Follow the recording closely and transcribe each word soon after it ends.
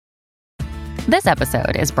This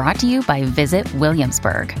episode is brought to you by Visit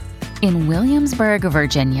Williamsburg. In Williamsburg,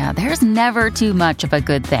 Virginia, there's never too much of a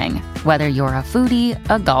good thing. Whether you're a foodie,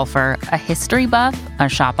 a golfer, a history buff, a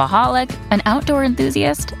shopaholic, an outdoor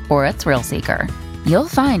enthusiast, or a thrill seeker, you'll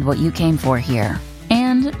find what you came for here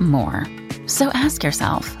and more. So ask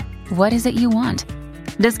yourself, what is it you want?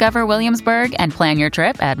 Discover Williamsburg and plan your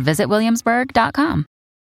trip at visitwilliamsburg.com.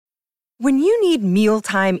 When you need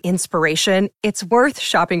mealtime inspiration, it's worth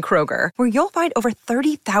shopping Kroger, where you'll find over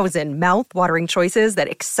 30,000 mouth-watering choices that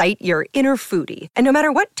excite your inner foodie. And no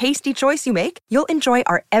matter what tasty choice you make, you'll enjoy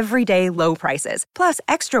our everyday low prices, plus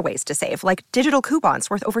extra ways to save, like digital coupons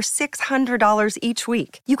worth over $600 each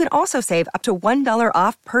week. You can also save up to $1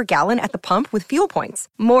 off per gallon at the pump with fuel points.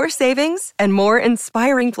 More savings and more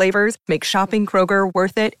inspiring flavors make shopping Kroger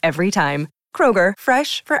worth it every time. Kroger,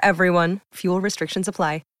 fresh for everyone. Fuel restrictions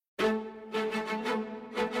apply.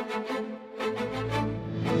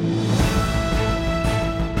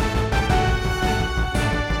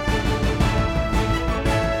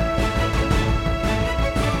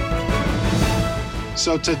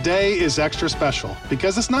 So today is extra special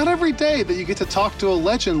because it's not every day that you get to talk to a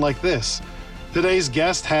legend like this. Today's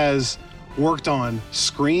guest has worked on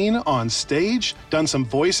screen, on stage, done some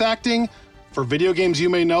voice acting for video games you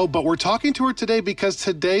may know, but we're talking to her today because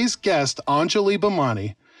today's guest, Anjali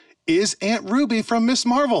Bhimani, is Aunt Ruby from Ms.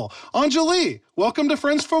 Marvel. Anjali, welcome to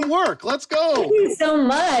Friends from Work. Let's go. Thank you so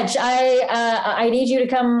much. I need you to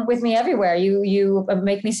come with me everywhere. You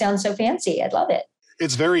make me sound so fancy. I love it.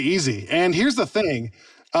 It's very easy. And here's the thing.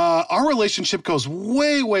 Our relationship goes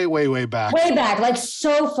way, way, way, way back. Way back, like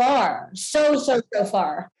so far. So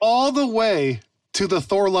far. All the way to the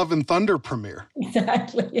Thor Love and Thunder premiere.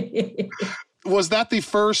 Exactly. Was that the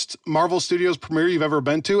first Marvel Studios premiere you've ever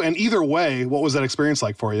been to? And either way, what was that experience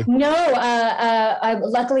like for you? No,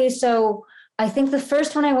 luckily, so I think the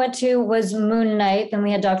first one I went to was Moon Knight. Then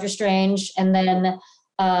we had Doctor Strange. And then...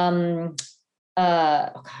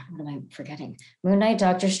 oh God, what am I forgetting? Moon Knight,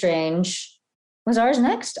 Doctor Strange. Was ours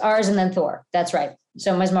next? Ours and then Thor. That's right.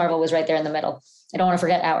 So Ms. Marvel was right there in the middle. I don't want to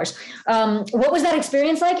forget ours. What was that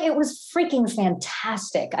experience like? It was freaking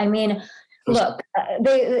fantastic. I mean, look,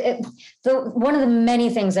 one of the many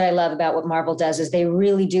things that I love about what Marvel does is they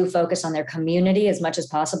really do focus on their community as much as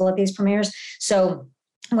possible at these premieres. So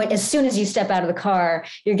as soon as you step out of the car,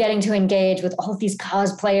 you're getting to engage with all these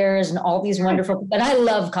cosplayers and all these wonderful, and I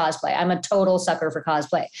love cosplay. I'm a total sucker for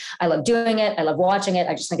cosplay. I love doing it. I love watching it.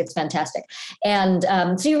 I just think it's fantastic. And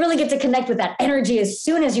so you really get to connect with that energy as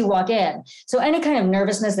soon as you walk in. So any kind of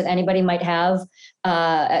nervousness that anybody might have,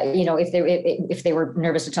 if they were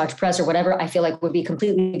nervous to talk to press or whatever, I feel like would be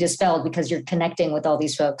completely dispelled because you're connecting with all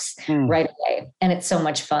these folks right away. And it's so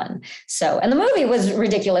much fun. And the movie was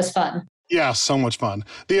ridiculous fun. Yeah, so much fun.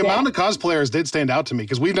 The amount of cosplayers did stand out to me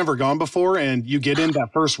because we've never gone before, and you get in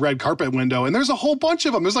that first red carpet window, and there's a whole bunch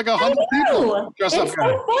of them. There's like 100 people dressed up. It's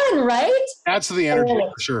so fun, right? Adds to the energy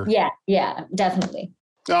for sure. Yeah, definitely.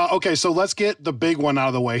 Okay, so let's get the big one out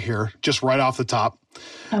of the way here, just right off the top.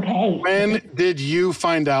 Okay. When did you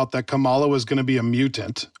find out that Kamala was going to be a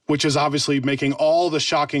mutant, which is obviously making all the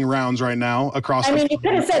shocking rounds right now across I mean, you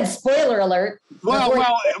could have said spoiler alert. Well,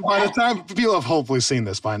 by the time people have hopefully seen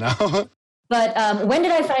this by now. But when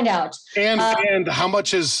did I find out? And how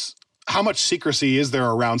much secrecy is there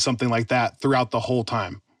around something like that throughout the whole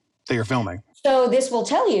time that you're filming? So this will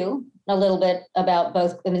tell you a little bit about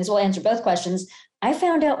both. I mean, this will answer both questions. I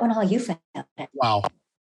found out when all you found out. Wow.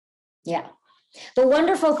 Yeah. The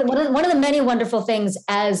wonderful thing, one of the many wonderful things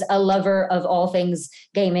as a lover of all things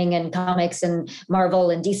gaming and comics and Marvel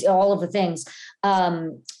and DC, all of the things,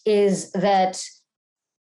 is that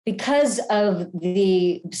because of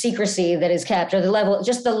the secrecy that is kept, or the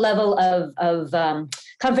level of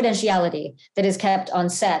confidentiality that is kept on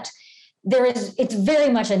set, it's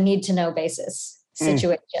very much a need to know basis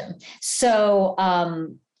situation. So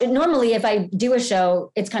normally if I do a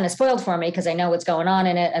show, it's kind of spoiled for me because I know what's going on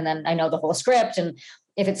in it. And then I know the whole script. And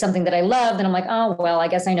if it's something that I love, then I'm like, oh, well, I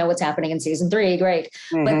guess I know what's happening in season 3. Great.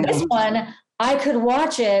 But this one, I could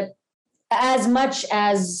watch it as much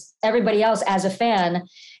as everybody else as a fan.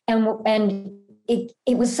 And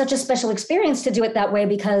it was such a special experience to do it that way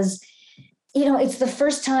because, it's the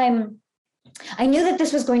first time I knew that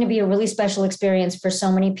this was going to be a really special experience for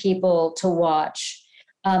so many people to watch.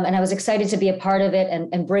 And I was excited to be a part of it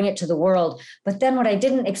and bring it to the world. But then what I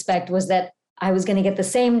didn't expect was that I was going to get the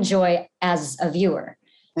same joy as a viewer.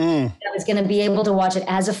 I was going to be able to watch it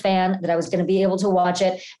as a fan, that I was going to be able to watch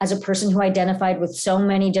it as a person who identified with so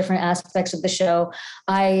many different aspects of the show.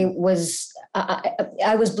 I was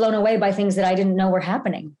blown away by things that I didn't know were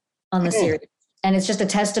happening on the series. And it's just a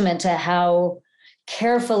testament to how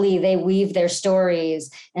carefully they weave their stories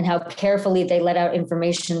and how carefully they let out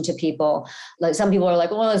information to people. Like some people are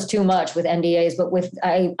like, well, it's too much with NDAs, but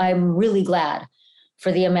I'm really glad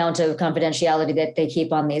for the amount of confidentiality that they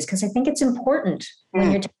keep on these, because I think it's important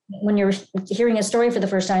when you're hearing a story for the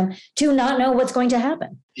first time to not know what's going to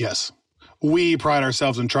happen. Yes. We pride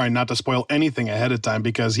ourselves in trying not to spoil anything ahead of time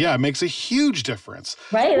because, it makes a huge difference.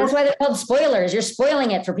 Right? That's why they're called spoilers. You're spoiling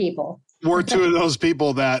it for people. We're two of those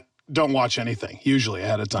people that don't watch anything, usually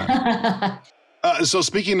ahead of time. So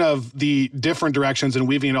speaking of the different directions and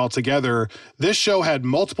weaving it all together, this show had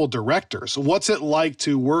multiple directors. What's it like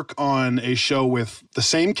to work on a show with the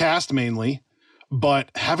same cast mainly, but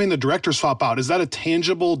having the directors swap out? Is that a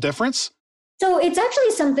tangible difference? So it's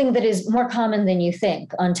actually something that is more common than you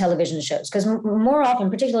think on television shows, because more often,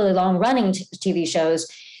 particularly long-running TV shows,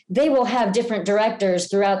 they will have different directors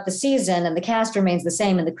throughout the season and the cast remains the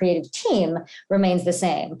same and the creative team remains the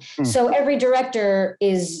same. So every director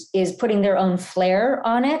is putting their own flair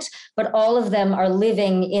on it, but all of them are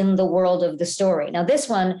living in the world of the story. Now, this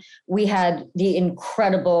one, we had the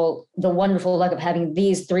wonderful luck of having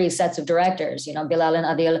these three sets of directors, Bilal and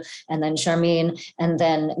Adil, and then Sharmeen, and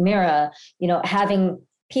then Mira, having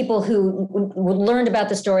people who learned about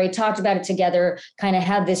the story, talked about it together, kind of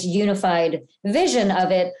had this unified vision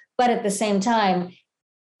of it. But at the same time,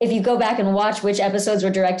 if you go back and watch which episodes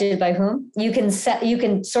were directed by whom, you can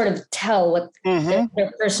sort of tell what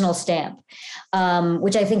their personal stamp,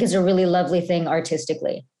 which I think is a really lovely thing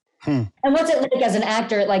artistically. And what's it like as an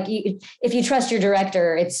actor? Like, if you trust your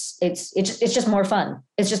director, it's just more fun.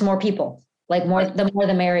 It's just more people. Like the more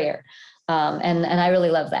the merrier. And I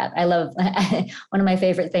really love that. I love one of my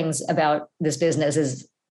favorite things about this business is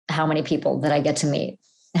how many people that I get to meet,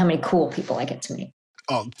 how many cool people I get to meet.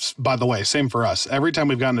 Oh, by the way, same for us. Every time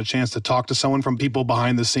we've gotten a chance to talk to someone from people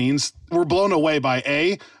behind the scenes, we're blown away by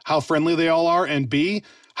A, how friendly they all are, and B,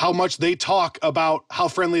 how much they talk about how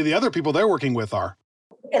friendly the other people they're working with are.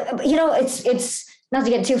 It's not to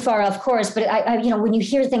get too far off course, but I when you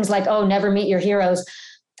hear things like, oh, never meet your heroes,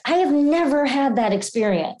 I have never had that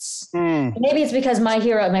experience. Maybe it's because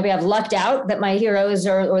maybe I've lucked out that my heroes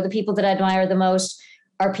or the people that I admire the most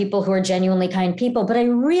are people who are genuinely kind people. But I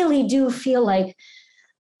really do feel like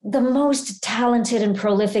the most talented and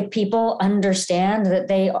prolific people understand that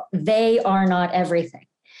they are not everything,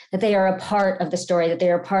 that they are a part of the story, that they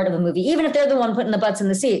are a part of a movie, even if they're the one putting the butts in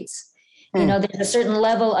the seats. There's a certain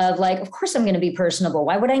level of like, of course I'm going to be personable.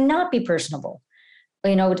 Why would I not be personable?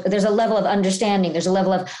 There's a level of understanding. There's a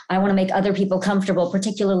level of, I want to make other people comfortable,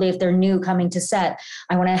 particularly if they're new coming to set.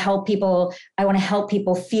 I want to help people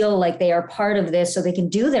feel like they are part of this so they can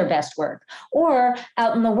do their best work. Or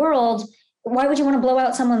out in the world, why would you want to blow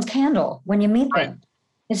out someone's candle when you meet them?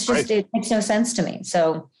 It's just, It makes no sense to me.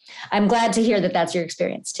 So I'm glad to hear that that's your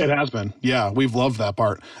experience too. It has been. Yeah, we've loved that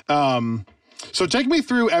part. So take me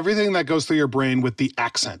through everything that goes through your brain with the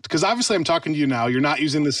accent, because obviously I'm talking to you now. You're not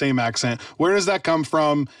using the same accent. Where does that come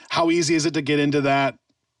from? How easy is it to get into that?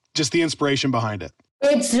 Just the inspiration behind it.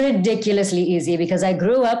 It's ridiculously easy because I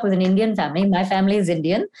grew up with an Indian family. My family is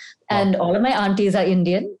Indian and all of my aunties are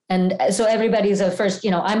Indian. And so everybody's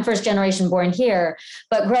I'm first generation born here,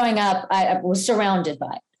 but growing up, I was surrounded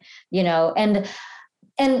by it,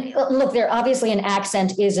 And look, there obviously an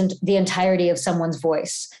accent isn't the entirety of someone's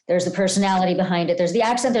voice. There's the personality behind it. There's the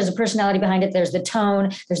accent. There's the personality behind it. There's the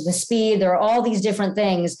tone. There's the speed. There are all these different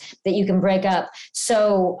things that you can break up.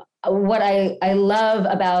 So what I love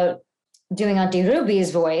about doing Auntie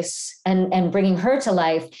Ruby's voice and bringing her to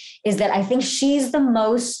life is that I think she's the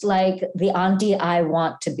most like the auntie I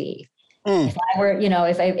want to be. If I were,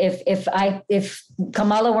 if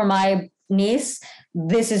Kamala were my niece,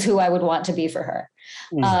 this is who I would want to be for her.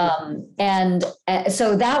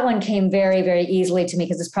 So that one came very, very easily to me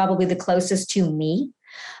because it's probably the closest to me.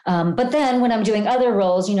 But then when I'm doing other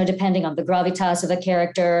roles, depending on the gravitas of a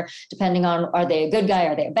character, depending on, are they a good guy?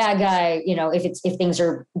 Are they a bad guy? If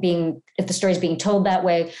the story is being told that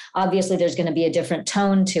way, obviously there's going to be a different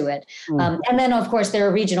tone to it. And then of course there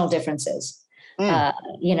are regional differences. That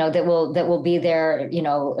will be there,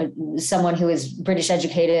 someone who is British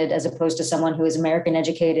educated as opposed to someone who is American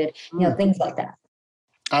educated, things like that.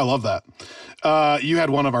 I love that. You had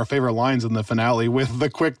one of our favorite lines in the finale with the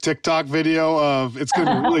quick TikTok video of it's going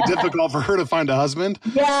to be really difficult for her to find a husband.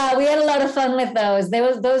 Yeah, we had a lot of fun with those.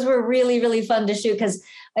 Those were really, really fun to shoot because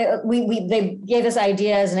they gave us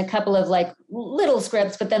ideas and a couple of like little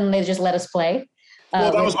scripts, but then they just let us play.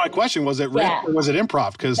 Well, that was my question. Was it real or was it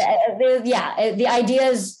improv? Because the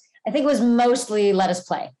ideas, I think it was mostly let us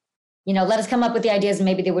play. Let us come up with the ideas and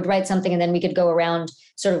maybe they would write something and then we could go around,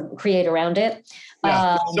 sort of create around it.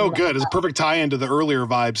 Yeah, so good. It's a perfect tie-in to the earlier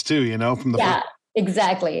vibes too, from the first.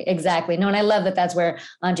 Exactly. No, and I love that that's where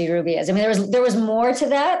Auntie Ruby is. I mean, there was more to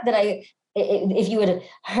that if you had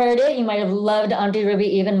heard it, you might have loved Auntie Ruby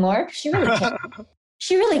even more. She really cares.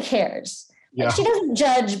 She really cares. Yeah. Like, she doesn't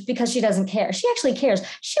judge because she doesn't care. She actually cares.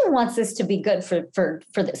 She wants this to be good for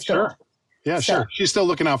this girl. Sure. Yeah, sure. She's still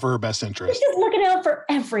looking out for her best interest. She's just looking out for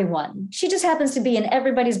everyone. She just happens to be in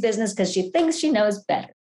everybody's business because she thinks she knows better.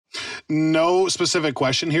 No specific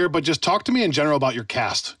question here, but just talk to me in general about your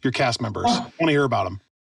cast members. I want to hear about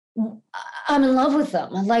them. I'm in love with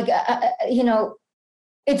them. Like, what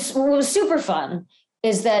was super fun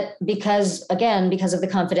is that because of the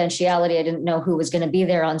confidentiality, I didn't know who was going to be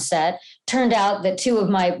there on set. Turned out that two of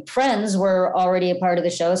my friends were already a part of the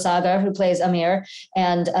show, Saga, who plays Amir,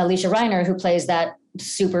 and Alicia Reiner, who plays that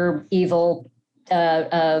super evil,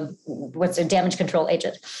 damage control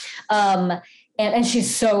agent. And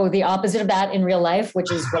she's so the opposite of that in real life,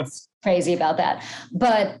 which is what's crazy about that.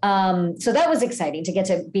 But so that was exciting to get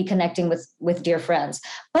to be connecting with dear friends.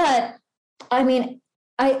 But I mean,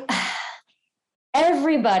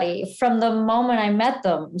 everybody from the moment I met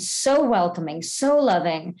them, so welcoming, so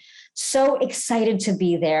loving, so excited to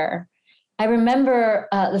be there. I remember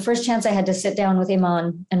the first chance I had to sit down with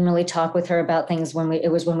Iman and really talk with her about things when we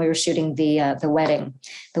were shooting the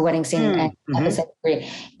wedding scene in episode 3,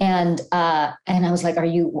 and I was like, "Are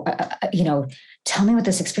you, tell me what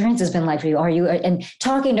this experience has been like for you? Are you?" And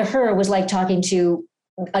talking to her was like talking to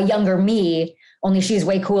a younger me, only she's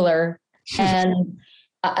way cooler, and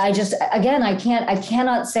I just, again, I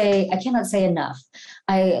cannot say enough.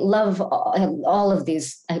 I love all of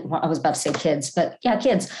these. I was about to say kids, but yeah,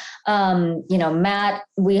 kids. Matt,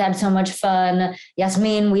 we had so much fun.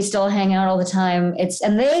 Yasmin, we still hang out all the time.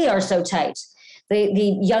 And they are so tight.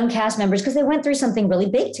 The young cast members, because they went through something really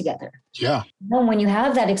big together. Yeah. When you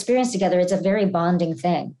have that experience together, it's a very bonding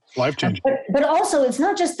thing. Life-changing. But also, it's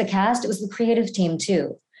not just the cast; it was the creative team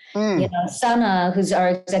too. Sana, who's our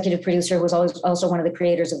executive producer, who was also one of the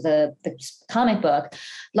creators of the comic book,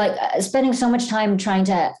 like spending so much time trying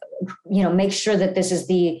to, make sure that this is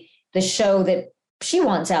the show that she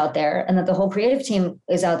wants out there and that the whole creative team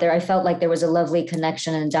is out there. I felt like there was a lovely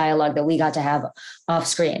connection and dialogue that we got to have off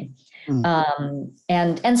screen.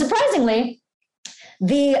 And surprisingly,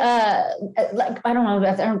 the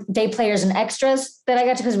day players and extras that I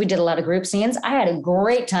got to, because we did a lot of group scenes, I had a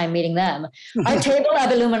great time meeting them. Our table of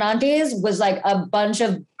Illuminantes was like a bunch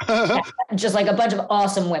of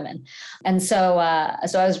awesome women, and so I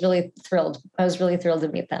was really thrilled. I was really thrilled to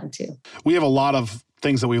meet them too. We have a lot of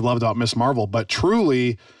things that we loved about Ms. Marvel, but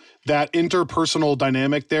truly that interpersonal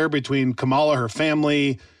dynamic there between Kamala, her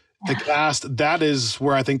family, the cast, that is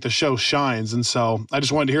where I think the show shines. And so I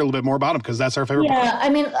just wanted to hear a little bit more about them because that's our favorite part. I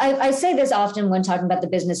mean, I say this often when talking about the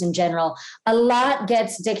business in general. A lot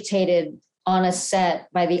gets dictated on a set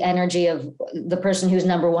by the energy of the person who's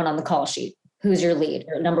number one on the call sheet, who's your lead,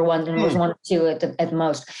 or number one, number 1 or 2 at the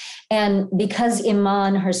most. And because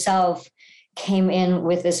Iman herself came in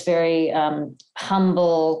with this very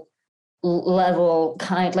humble level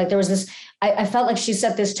kind, like there was this, I felt like she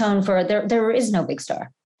set this tone for there is no big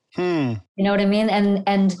star. You know what I mean?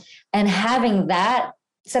 And having that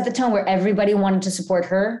set the tone where everybody wanted to support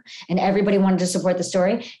her and everybody wanted to support the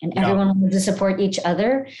story and everyone wanted to support each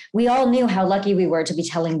other. We all knew how lucky we were to be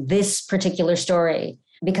telling this particular story,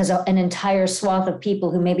 because an entire swath of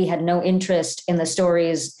people who maybe had no interest in the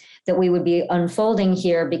stories that we would be unfolding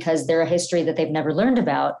here because they're a history that they've never learned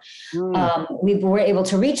about. We were able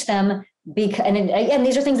to reach them. And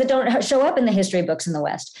these are things that don't show up in the history books in the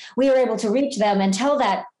West. We were able to reach them and tell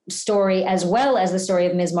that story as well as the story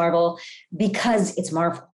of Ms. Marvel because it's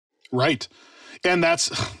Marvel. Right. And that's,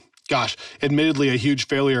 gosh, admittedly a huge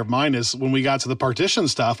failure of mine is when we got to the partition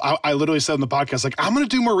stuff, I literally said in the podcast, like, I'm going to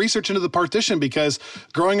do more research into the partition because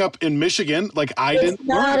growing up in Michigan, like it's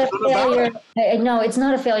not a failure. No, it's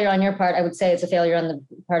not a failure on your part. I would say it's a failure on the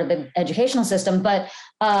part of the educational system. But,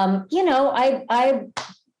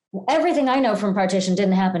 everything I know from partition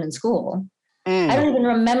didn't happen in school. I don't even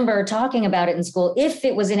remember talking about it in school. If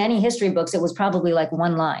it was in any history books, it was probably like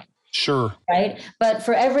one line. Sure. Right. But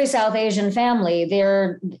for every South Asian family,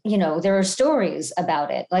 there are stories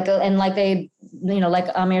about it. Like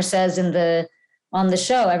Amir says on the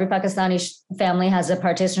show, every Pakistani family has a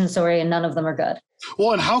partition story and none of them are good.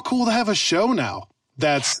 Well, and how cool to have a show now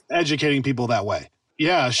that's educating people that way.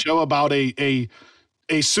 Yeah. A show about a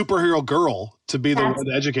superhero girl to be the one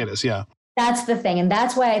to educate us. Yeah. That's the thing. And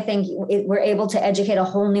that's why I think we're able to educate a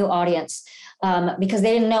whole new audience because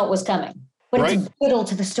they didn't know it was coming. But It's vital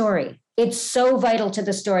to the story. It's so vital to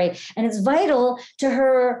the story. And it's vital to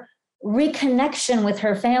her reconnection with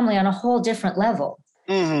her family on a whole different level.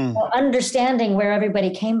 Understanding where everybody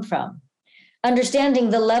came from. understanding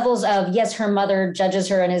the levels of, yes, her mother judges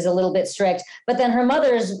her and is a little bit strict, but then her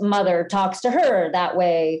mother's mother talks to her that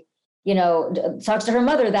way, talks to her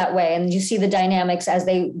mother that way. And you see the dynamics as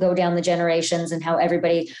they go down the generations and how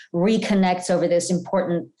everybody reconnects over this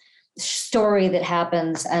important story that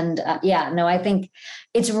happens. And I think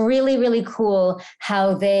it's really, really cool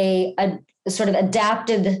how they sort of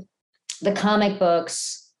adapted the comic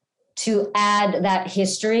books to add that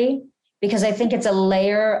history, because I think it's a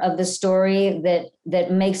layer of the story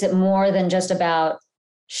that makes it more than just about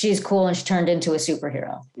she's cool and she turned into a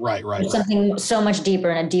superhero. Right. There's something so much deeper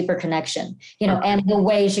and a deeper connection, and the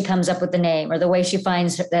way she comes up with the name or the way she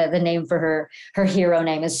finds the name for her hero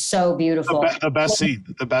name is so beautiful. The best scene.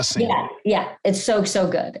 Yeah. It's so, so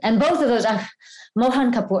good. And both of those,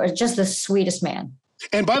 Mohan Kapoor is just the sweetest man.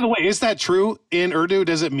 And by the way, is that true in Urdu?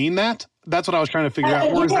 Does it mean that? That's what I was trying to figure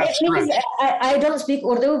out. Or is that stretch? I don't speak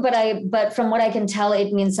Urdu, but from what I can tell,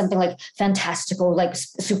 it means something like fantastical, like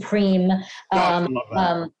supreme.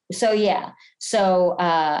 So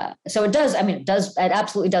it does. I mean, it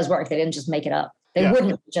absolutely does work. They didn't just make it up. They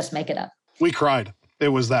wouldn't just make it up. We cried. It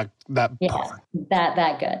was that that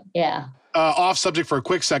good. Yeah. Off subject for a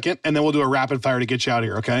quick second, and then we'll do a rapid fire to get you out of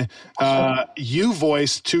here, okay? You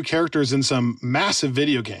voiced 2 characters in some massive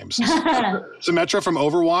video games. Symmetra from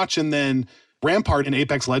Overwatch and then Rampart in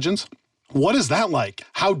Apex Legends. What is that like?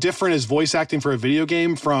 How different is voice acting for a video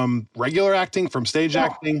game from regular acting, from stage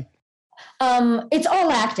acting? It's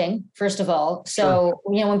all acting, first of all. So,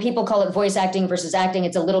 when people call it voice acting versus acting,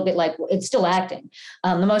 it's a little bit like it's still acting.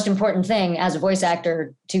 The most important thing as a voice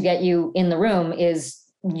actor to get you in the room is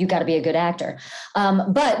you got to be a good actor.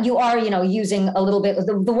 But you are, using a little bit,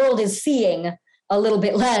 the world is seeing a little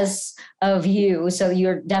bit less of you. So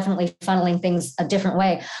you're definitely funneling things a different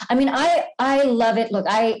way. I mean, I love it. Look,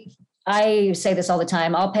 I say this all the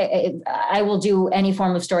time. I will do any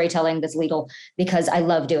form of storytelling that's legal because I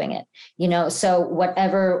love doing it, so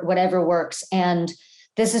whatever works. And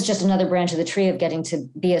this is just another branch of the tree of getting to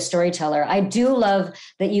be a storyteller. I do love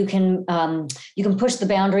that you can push the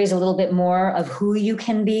boundaries a little bit more of who you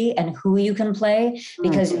can be and who you can play,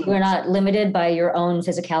 because you're not limited by your own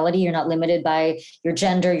physicality. You're not limited by your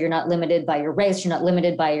gender. You're not limited by your race. You're not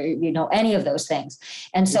limited by any of those things.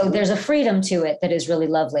 And so there's a freedom to it that is really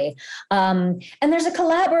lovely. And there's a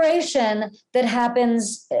collaboration that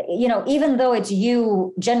happens, even though it's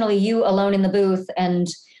generally you alone in the booth and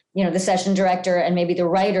the session director and maybe the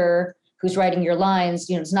writer who's writing your lines,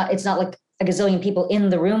 it's not like a gazillion people in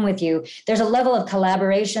the room with you. There's a level of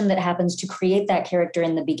collaboration that happens to create that character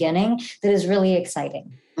in the beginning that is really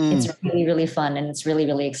exciting. It's really, really fun. And it's really,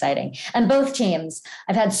 really exciting. And both teams,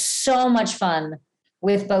 I've had so much fun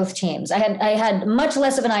with both teams. I had much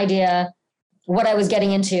less of an idea what I was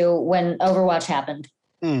getting into when Overwatch happened.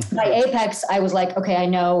 By Apex, I was like, okay, I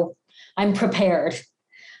know I'm prepared.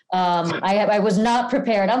 I was not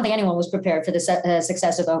prepared. I don't think anyone was prepared for the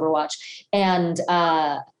success of Overwatch. And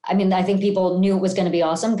I think people knew it was going to be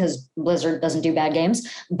awesome because Blizzard doesn't do bad games.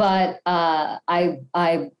 But I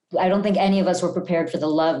don't think any of us were prepared for the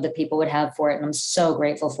love that people would have for it. And I'm so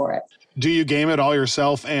grateful for it. Do you game it all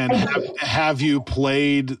yourself? And have you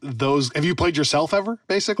played those? Have you played yourself ever,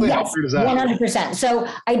 basically? Yes, how weird is that? 100%. So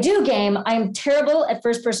I do game. I'm terrible at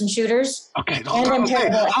first-person shooters. Okay,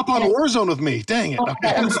 hop on Warzone with me. Dang it.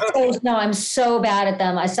 Okay. I'm so bad at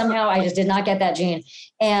them. I just did not get that gene.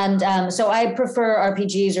 And so I prefer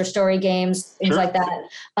RPGs or story games, things like that.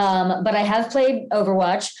 But I have played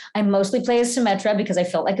Overwatch. I mostly play as Symmetra because I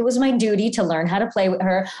felt like it was my duty to learn how to play with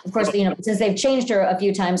her. Of course, since they've changed her a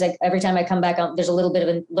few times, every time I come back, there's a little bit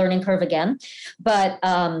of a learning curve again. But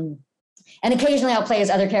and occasionally I'll play as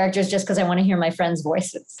other characters just because I want to hear my friends'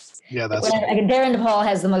 voices. Yeah, that's Darren DePaul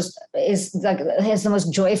has the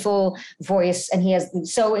most joyful voice, and he is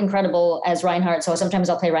so incredible as Reinhardt. So sometimes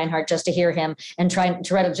I'll play Reinhardt just to hear him and try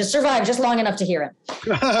to just survive just long enough to hear him.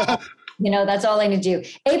 That's all I need to do.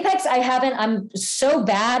 Apex, I haven't. I'm so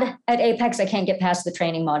bad at Apex, I can't get past the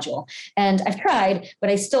training module. And I've tried, but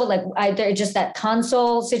I still just that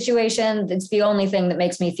console situation. It's the only thing that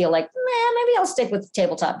makes me feel like, maybe I'll stick with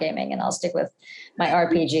tabletop gaming and I'll stick with my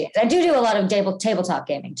RPG. I do a lot of tabletop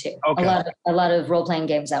gaming too. Okay. A lot of role-playing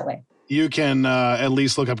games that way. You can at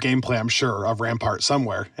least look up gameplay, I'm sure, of Rampart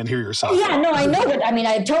somewhere and hear yourself. Yeah, no, I know it.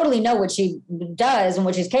 I totally know what she does and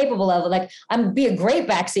what she's capable of. Like, be a great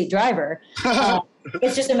backseat driver.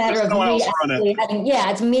 It's just a matter of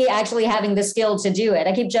me actually having the skill to do it.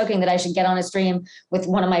 I keep joking that I should get on a stream with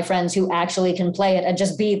one of my friends who actually can play it and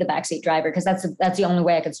just be the backseat driver, because that's the only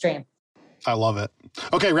way I could stream. I love it.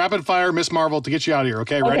 Okay, rapid fire, Miss Marvel, to get you out of here.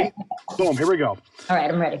 Okay, ready? Boom, here we go. All right,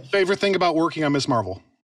 I'm ready. Favorite thing about working on Miss Marvel?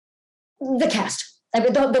 The cast. I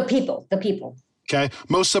mean, the people. Okay.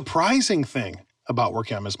 Most surprising thing about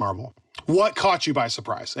working on Ms. Marvel. What caught you by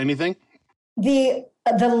surprise? Anything? The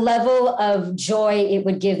level of joy it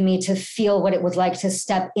would give me to feel what it was like to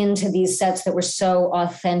step into these sets that were so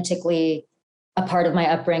authentically a part of my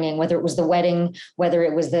upbringing, whether it was the wedding, whether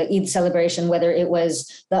it was the Eid celebration, whether it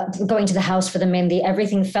was going to the house for the Mehndi,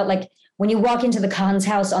 everything felt like when you walk into the Khan's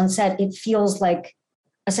house on set, it feels like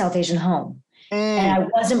a South Asian home. And I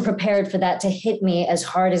wasn't prepared for that to hit me as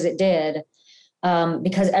hard as it did,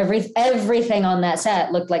 because everything on that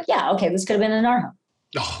set looked like, yeah, okay, this could have been in our home.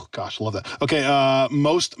 Oh, gosh, love that. Okay,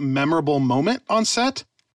 most memorable moment on set?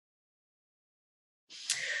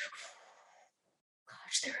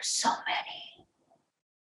 Gosh, there are so many.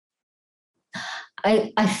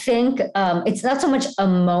 I think it's not so much a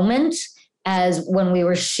moment as when we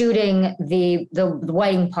were shooting the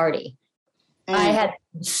wedding party. I had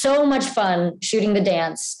so much fun shooting the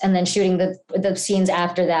dance and then shooting the scenes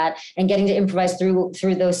after that and getting to improvise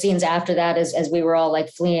through those scenes after that as we were all like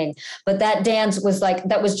fleeing. But that dance was like,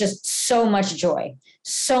 that was just so much joy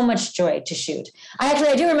to shoot.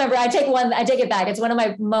 I do remember, I take it back. It's one of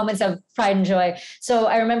my moments of pride and joy. So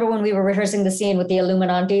I remember when we were rehearsing the scene with the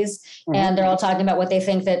Illuminantes, and they're all talking about what they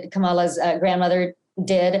think that Kamala's grandmother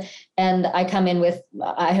did, and I come in with,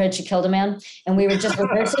 I heard she killed a man, and we were just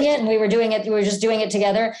rehearsing it, and we were just doing it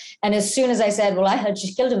together. And as soon as I said, well, I heard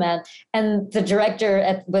she killed a man, and the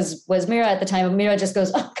director was Mira at the time, and Mira just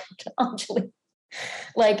goes, oh God, Anjali.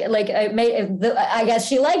 I guess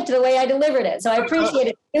she liked the way I delivered it. So I appreciate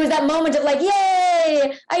it. It was that moment of like,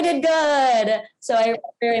 yay, I did good. So I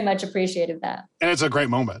very much appreciated that. And it's a great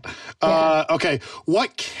moment. Yeah. Okay.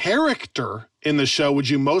 What character in the show would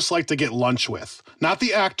you most like to get lunch with? Not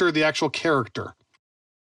the actor, the actual character.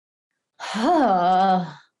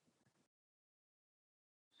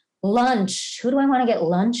 Lunch. Who do I want to get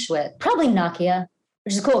lunch with? Probably Nakia,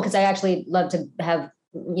 which is cool because I actually love to have,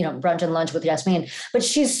 brunch and lunch with Yasmin. But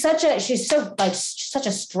she's such a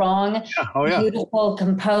strong, beautiful,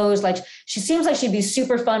 composed. Like, she seems like she'd be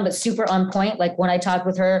super fun, but super on point. Like, when I talked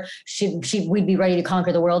with her, we'd be ready to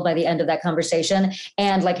conquer the world by the end of that conversation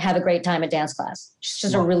and like have a great time at dance class. She's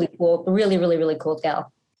just a really cool, really, really, really cool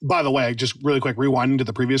gal. By the way, just really quick, rewinding to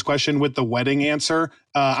the previous question with the wedding answer,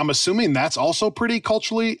 I'm assuming that's also pretty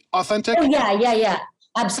culturally authentic? Oh, yeah.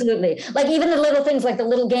 Absolutely. Like even the little things, like the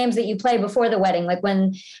little games that you play before the wedding, like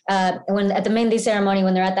when at the Mehndi ceremony,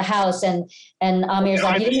 when they're at the house and Amir's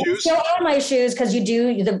like, you didn't steal all my shoes, because you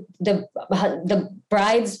do, the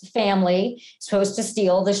bride's family is supposed to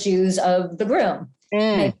steal the shoes of the groom.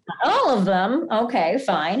 Maybe not all of them. Okay,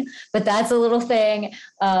 fine. But that's a little thing.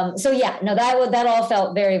 That all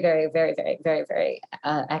felt very, very, very, very, very, very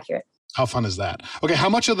accurate. How fun is that? Okay, how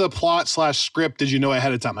much of the plot / script did you know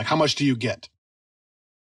ahead of time? Like, how much do you get?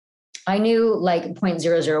 I knew like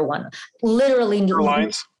 0.001, literally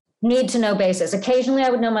lines? Need to know basis. Occasionally I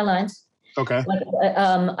would know my lines. Okay.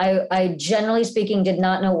 I generally speaking did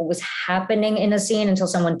not know what was happening in a scene until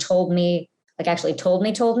someone told me, like actually told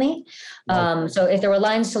me. So if there were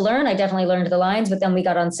lines to learn, I definitely learned the lines, but then we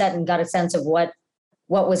got on set and got a sense of what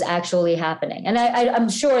was actually happening. And I'm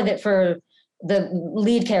sure that for the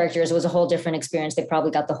lead characters, it was a whole different experience. They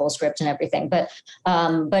probably got the whole script and everything. But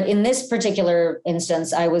in this particular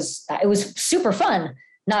instance, it was super fun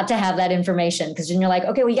not to have that information, because then you're like,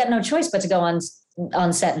 okay, we got no choice but to go on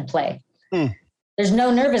set and play. There's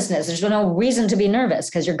no nervousness. There's no reason to be nervous,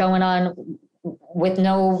 because you're going on with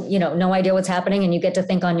no idea what's happening, and you get to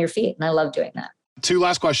think on your feet. And I love doing that. 2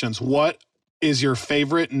 last questions. What is your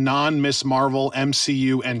favorite non-Miss Marvel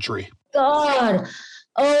MCU entry?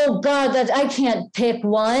 Oh God, that I can't pick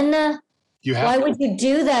one. Why would you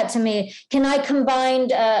do that to me? Can I combine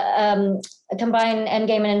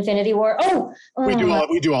Endgame and Infinity War? We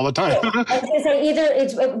do all the time. I was gonna say either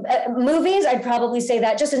it's movies. I'd probably say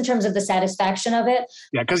that, just in terms of the satisfaction of it.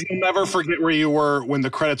 Yeah, because you'll never forget where you were when the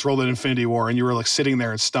credits rolled in Infinity War, and you were like sitting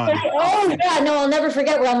there and stunned. Oh yeah, no, I'll never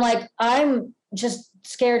forget where I'm like, I'm just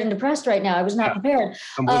scared and depressed right now. I was not prepared.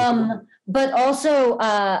 But also,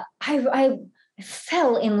 I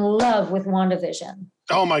fell in love with WandaVision.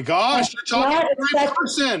 Oh my gosh, you're talking to the right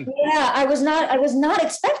person. Yeah, I was not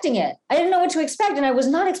expecting it. I didn't know what to expect, and I was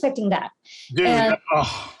not expecting that. Dude,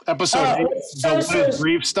 episode 8,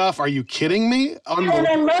 grief stuff. Are you kidding me? And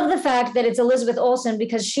I love the fact that it's Elizabeth Olsen,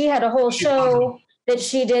 because she had a whole show that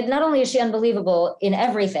she did. Not only is she unbelievable in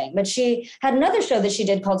everything, but she had another show that she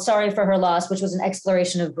did called Sorry for Her Loss, which was an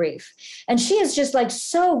exploration of grief. And she is just like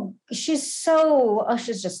she's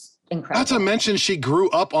just incredible. Not to mention she grew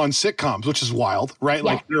up on sitcoms, which is wild, right? Yeah,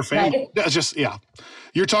 like her family. right. Just, yeah.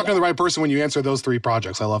 You're talking to the right person when you answer those 3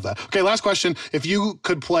 projects. I love that. Okay, last question. If you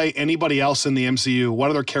could play anybody else in the MCU, what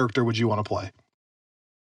other character would you want to play?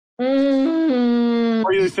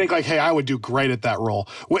 Or you think like, hey, I would do great at that role.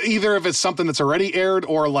 Either if it's something that's already aired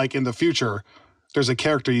or like in the future, there's a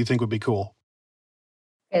character you think would be cool.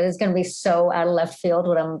 It is going to be so out of left field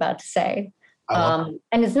what I'm about to say. And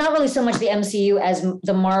it's not really so much the MCU as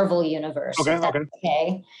the Marvel universe.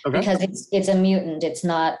 Okay. Because it's a mutant. It's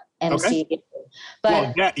not MCU. Okay.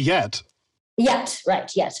 But well, yet.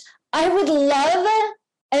 I would love,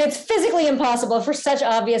 and it's physically impossible for such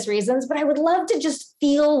obvious reasons, but I would love to just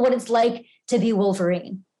feel what it's like to be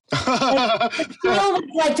Wolverine. Like, feel what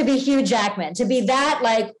it's like to be Hugh Jackman, to be that,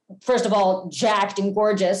 like, first of all, jacked and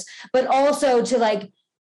gorgeous, but also to like,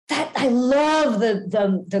 that I love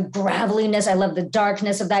the graveliness. I love the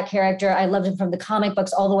darkness of that character. I loved him from the comic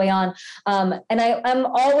books all the way on. And I'm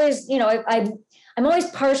always, I'm always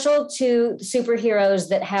partial to superheroes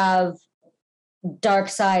that have dark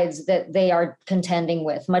sides that they are contending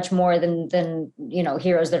with, much more than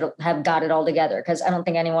heroes that have got it all together. Because I don't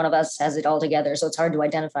think any one of us has it all together, so it's hard to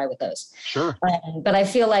identify with those. Sure. But I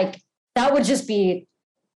feel like that would just be.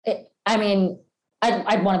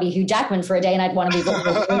 I'd want to be Hugh Jackman for a day, and I'd want to be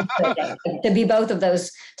Wolverine for a day. To be both of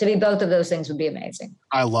those things would be amazing.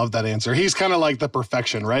 I love that answer. He's kind of like the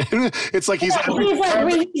perfection, right? It's like he's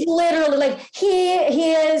literally like he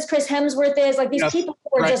is. Chris Hemsworth is like these people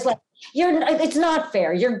who are just like it's not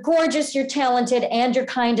fair. You're gorgeous, you're talented, and you're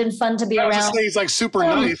kind and fun to be around. He's like super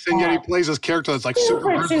nice, and yet he plays this character that's like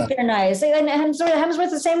super nice. And Hemsworth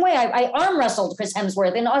the same way. I arm wrestled Chris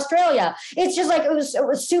Hemsworth in Australia. It's just like it was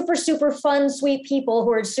super, super fun, sweet people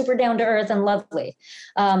who are super down to earth and lovely.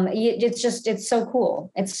 It's so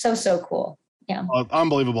cool. It's so cool. Yeah.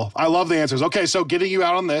 Unbelievable. I love the answers. Okay, so getting you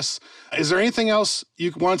out on this, is there anything else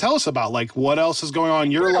you want to tell us about? Like what else is going on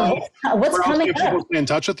in your life? What's coming up? People stay in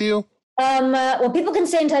touch with you? Well, people can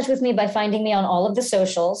stay in touch with me by finding me on all of the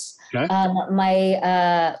socials. Okay.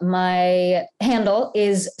 My handle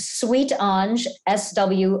is Sweet Anj,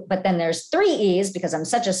 SW, but then there's 3 E's because I'm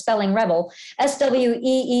such a spelling rebel.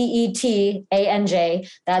 SWEEETANJ.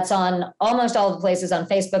 That's on almost all the places on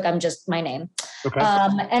Facebook. I'm just my name. Okay.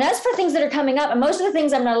 And as for things that are coming up, and most of the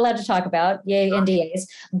things I'm not allowed to talk about, yay, NDAs.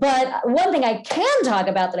 But one thing I can talk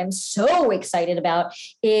about that I'm so excited about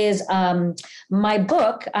is my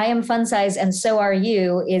book, I Am Fun Size and So Are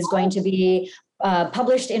You, is going to be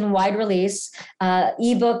published in wide release,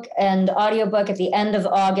 ebook and audiobook at the end of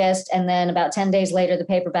August. And then about 10 days later, the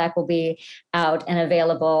paperback will be out and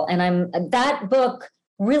available. And that book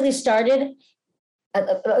really started,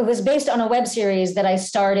 it was based on a web series that I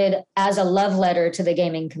started as a love letter to the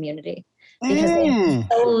gaming community. Because they're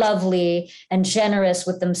so lovely and generous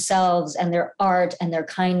with themselves and their art and their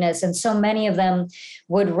kindness. And so many of them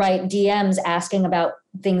would write DMs asking about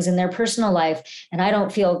things in their personal life. And I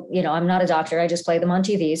don't feel, I'm not a doctor. I just play them on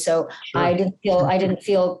TV. So sure. I didn't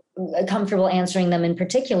feel comfortable answering them in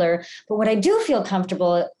particular. But what I do feel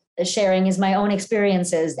comfortable sharing is my own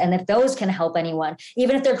experiences. And if those can help anyone,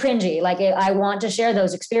 even if they're cringy, like I want to share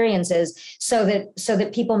those experiences so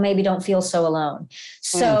that people maybe don't feel so alone.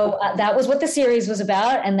 So that was what the series was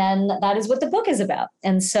about. And then that is what the book is about.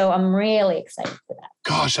 And so I'm really excited for that.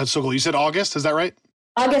 Gosh, that's so cool. You said August, is that right?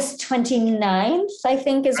 August 29th, I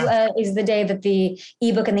think, is the day that the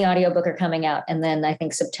ebook and the audiobook are coming out. And then I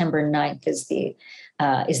think September 9th is the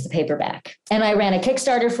paperback. And I ran a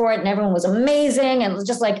Kickstarter for it and everyone was amazing. And it was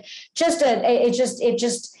just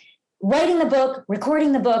writing the book,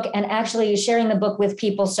 recording the book, and actually sharing the book with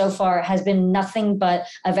people so far has been nothing but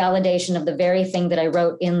a validation of the very thing that I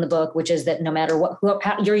wrote in the book, which is that no matter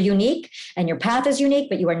how you're unique and your path is unique,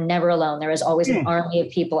 but you are never alone. There is always an army of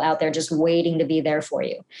people out there just waiting to be there for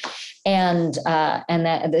you. And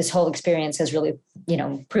that this whole experience has really,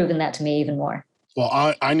 proven that to me even more.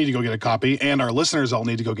 Well, I need to go get a copy, and our listeners all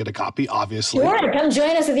need to go get a copy, obviously. Sure, come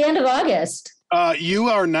join us at the end of August. You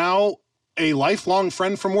are now a lifelong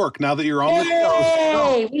friend from work now that you're on the show.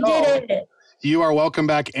 Hey, we did it. You are welcome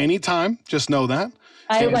back anytime. Just know that.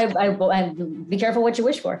 I be careful what you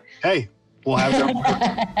wish for. Hey, we'll have you.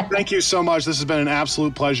 Thank you so much. This has been an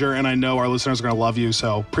absolute pleasure, and I know our listeners are going to love you,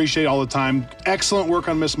 so appreciate all the time. Excellent work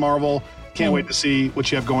on Ms. Marvel. Can't wait to see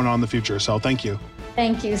what you have going on in the future, so thank you.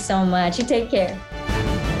 Thank you so much. You take care.